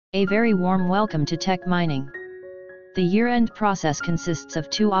A very warm welcome to Tech Mining. The year-end process consists of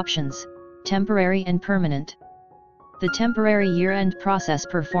two options, temporary and permanent. The temporary year-end process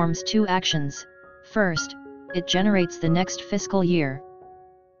performs two actions. First, it generates the next fiscal year.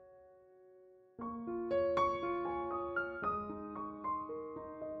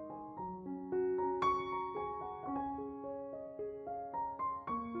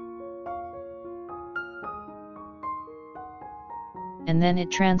 And then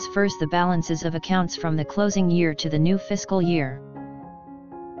it transfers the balances of accounts from the closing year to the new fiscal year.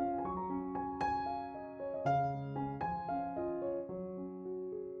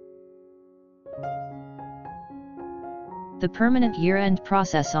 The permanent year-end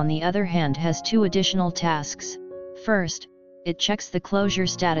process, on the other hand, has two additional tasks. First, it checks the closure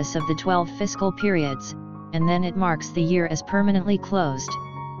status of the 12 fiscal periods, and then it marks the year as permanently closed.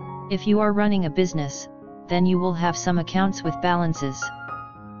 If you are running a business, then you will have some accounts with balances.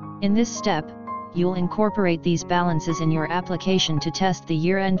 In this step, you'll incorporate these balances in your application to test the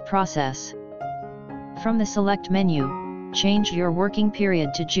year-end process. From the Select menu, change your working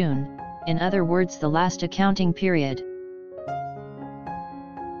period to June, in other words the last accounting period.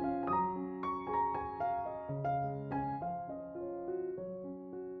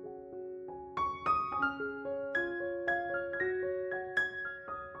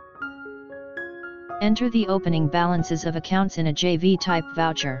 Enter the opening balances of accounts in a JV-type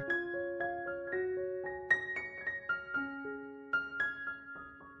voucher.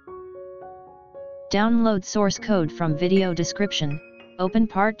 Download source code from video description, open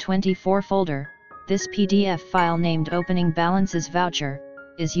Part 24 folder. This PDF file named Opening Balances Voucher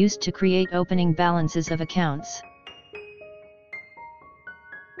is used to create opening balances of accounts.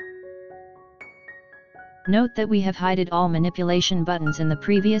 Note that we have hidden all manipulation buttons in the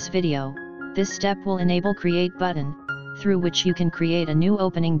previous video. This step will enable Create button, through which you can create a new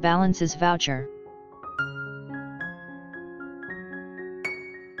opening balances voucher.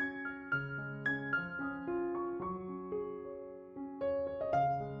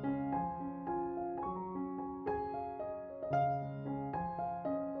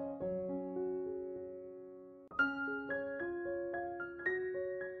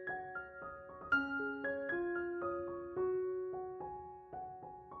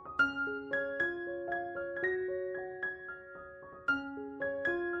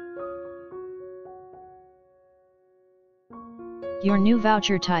 Your new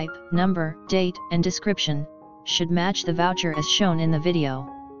voucher type, number, date, and description should match the voucher as shown in the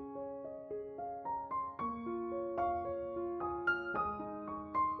video.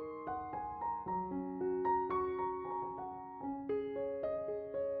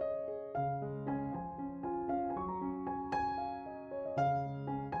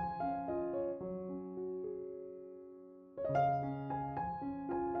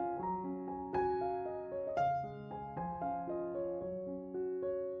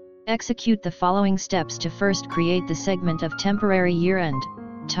 Execute the following steps to first create the segment of temporary year-end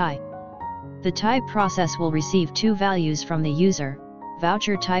tie. The tie process will receive two values from the user,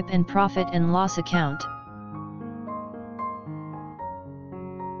 voucher type and profit and loss account.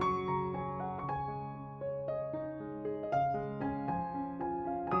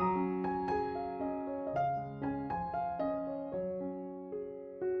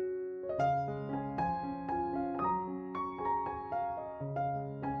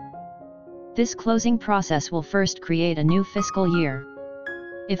 This closing process will first create a new fiscal year.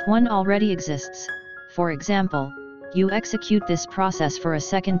 If one already exists, for example, you execute this process for a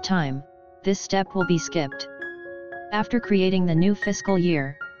second time, this step will be skipped. After creating the new fiscal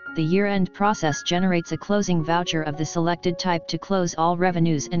year, the year-end process generates a closing voucher of the selected type to close all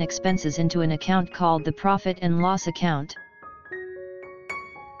revenues and expenses into an account called the profit and loss account.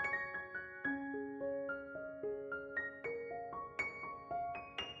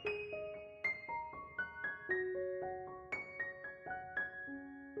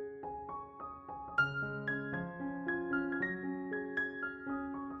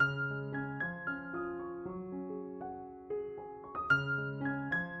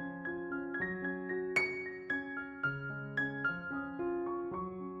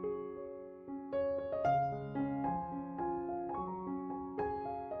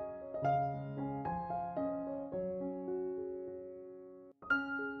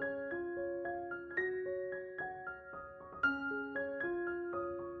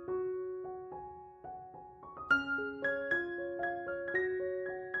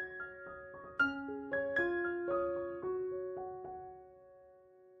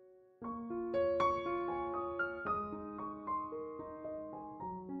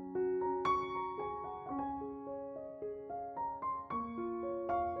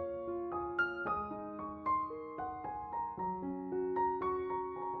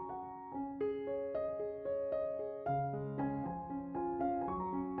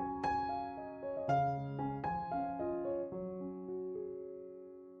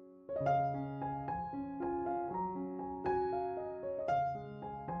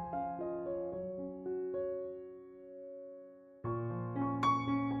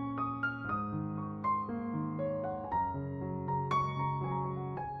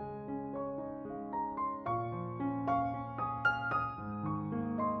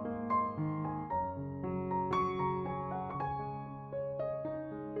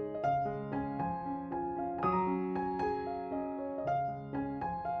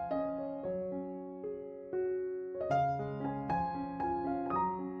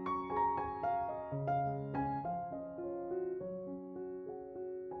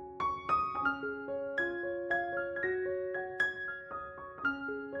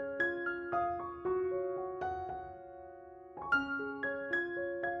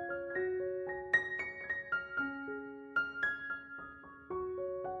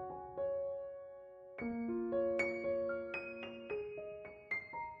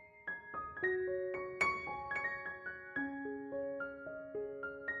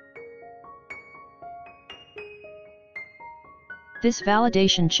 This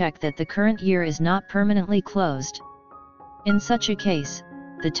validation check that the current year is not permanently closed. In such a case,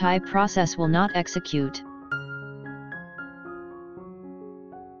 the tie process will not execute.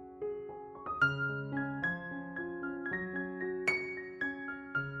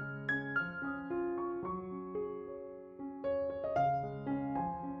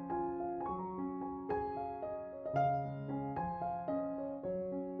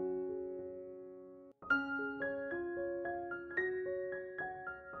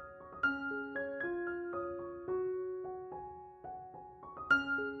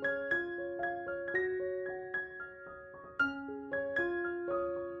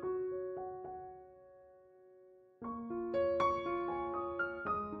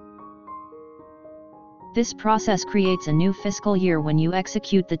 This process creates a new fiscal year when you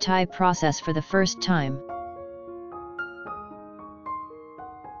execute the tie process for the first time.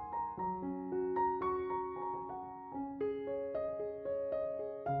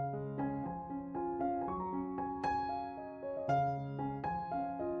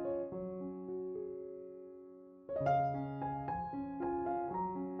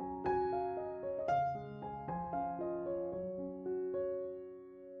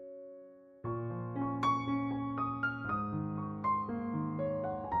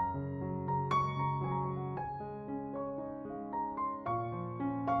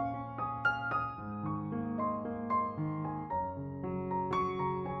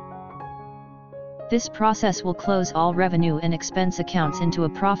 This process will close all revenue and expense accounts into a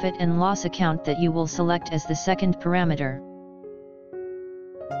profit and loss account that you will select as the second parameter.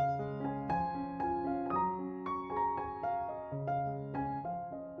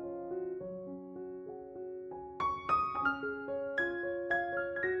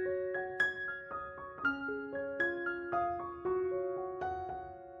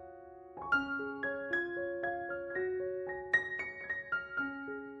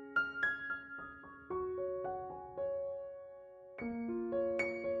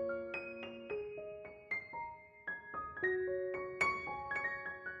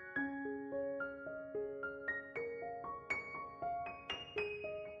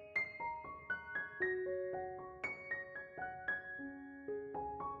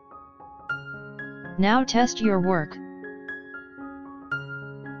 Now test your work.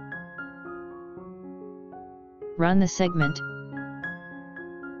 Run the segment.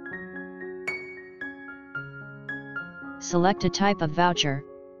 Select a type of voucher.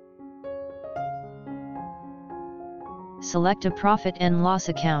 Select a profit and loss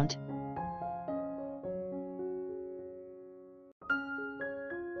account.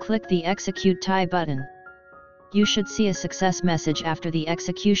 Click the Execute Tie button. You should see a success message after the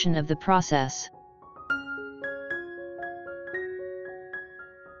execution of the process.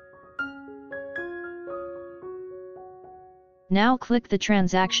 Now click the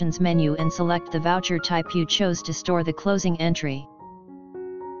Transactions menu and select the voucher type you chose to store the closing entry.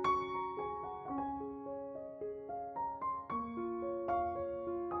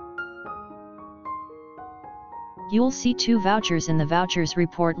 You'll see two vouchers in the Vouchers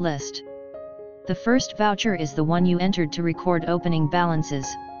report list. The first voucher is the one you entered to record opening balances,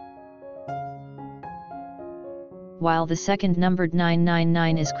 while the second, numbered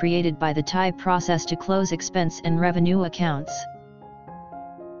 999, is created by the tie process to close expense and revenue accounts.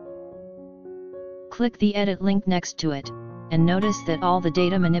 Click the Edit link next to it, and notice that all the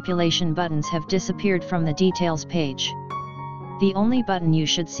data manipulation buttons have disappeared from the Details page. The only button you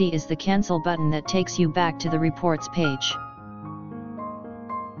should see is the Cancel button that takes you back to the Reports page.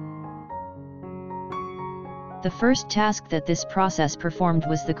 The first task that this process performed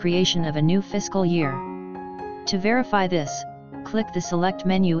was the creation of a new fiscal year. To verify this, click the Select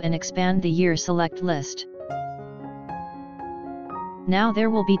menu and expand the Year Select list. Now there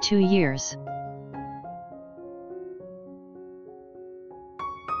will be 2 years.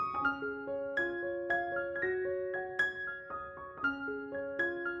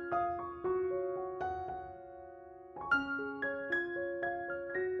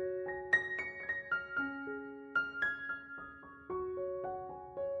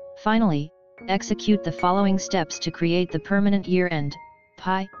 Finally, execute the following steps to create the permanent YearEnd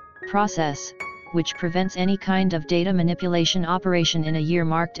Tie process, which prevents any kind of data manipulation operation in a year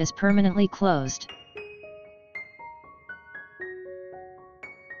marked as permanently closed.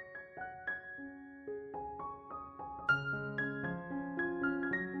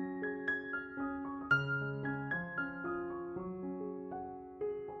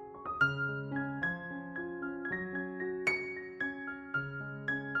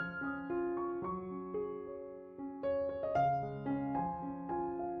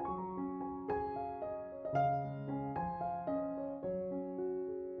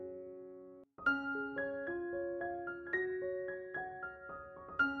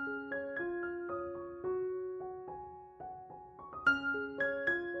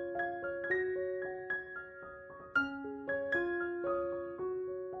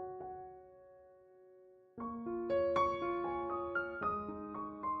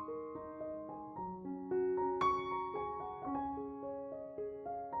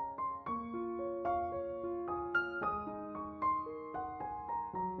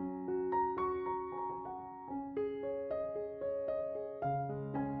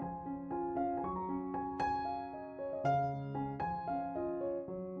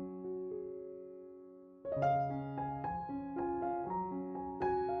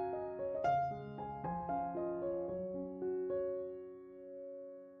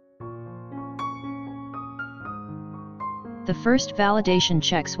 The first validation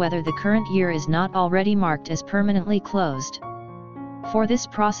checks whether the current year is not already marked as permanently closed. For this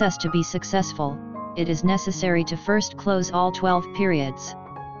process to be successful, it is necessary to first close all 12 periods.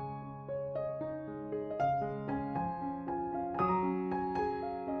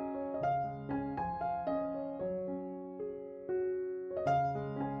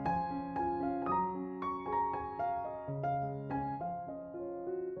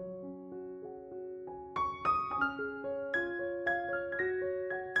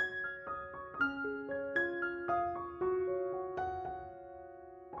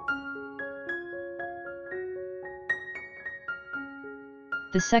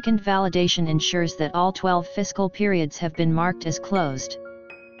 The second validation ensures that all 12 fiscal periods have been marked as closed.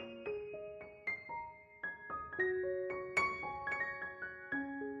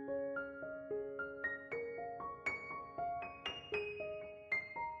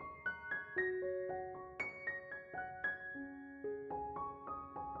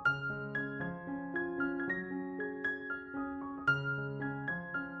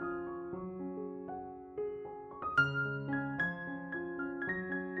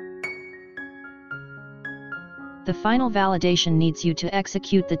 The final validation needs you to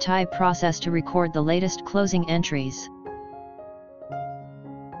execute the tie process to record the latest closing entries.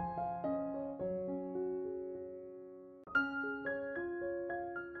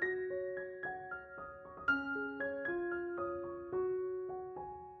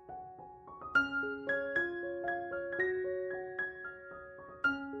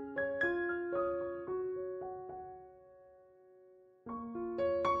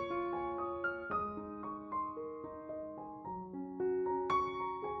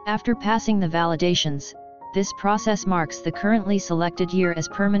 After passing the validations, this process marks the currently selected year as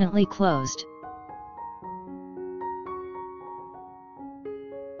permanently closed.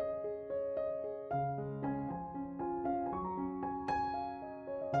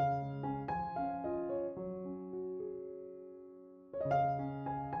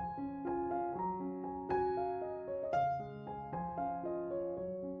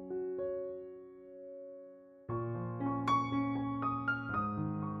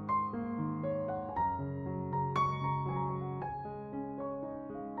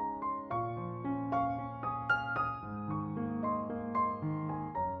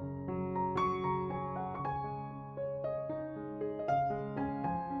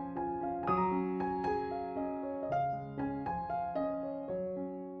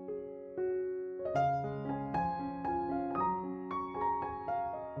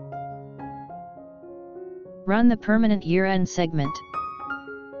 Run the permanent year-end segment.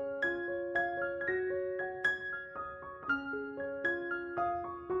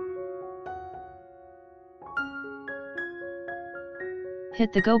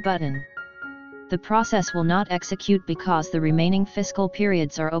 Hit the Go button. The process will not execute because the remaining fiscal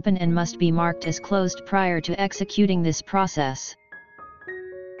periods are open and must be marked as closed prior to executing this process.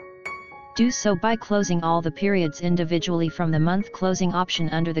 Do so by closing all the periods individually from the month closing option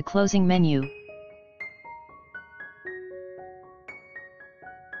under the closing menu.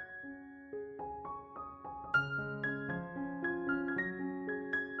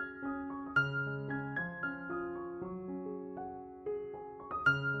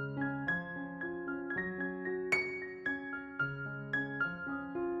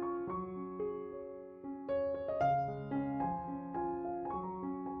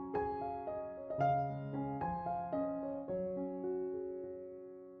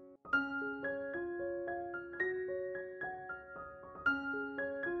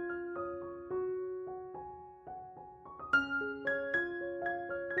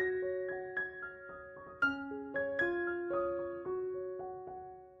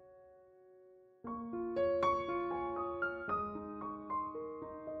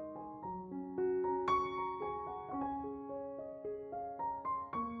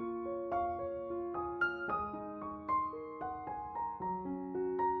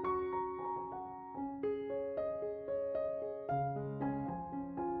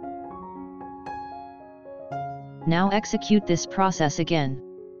 Now execute this process again.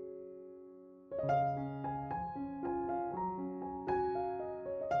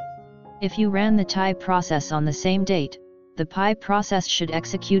 If you ran the tie process on the same date, the pie process should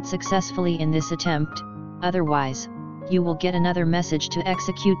execute successfully in this attempt, otherwise, you will get another message to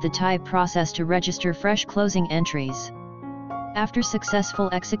execute the tie process to register fresh closing entries. After successful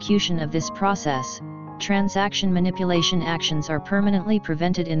execution of this process, transaction manipulation actions are permanently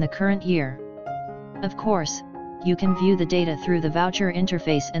prevented in the current year. Of course, you can view the data through the Voucher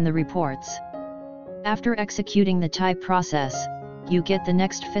interface and the reports. After executing the tie process, you get the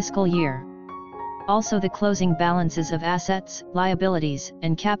next fiscal year. Also, the closing balances of assets, liabilities,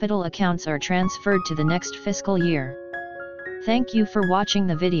 and capital accounts are transferred to the next fiscal year. Thank you for watching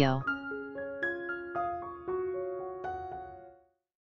the video.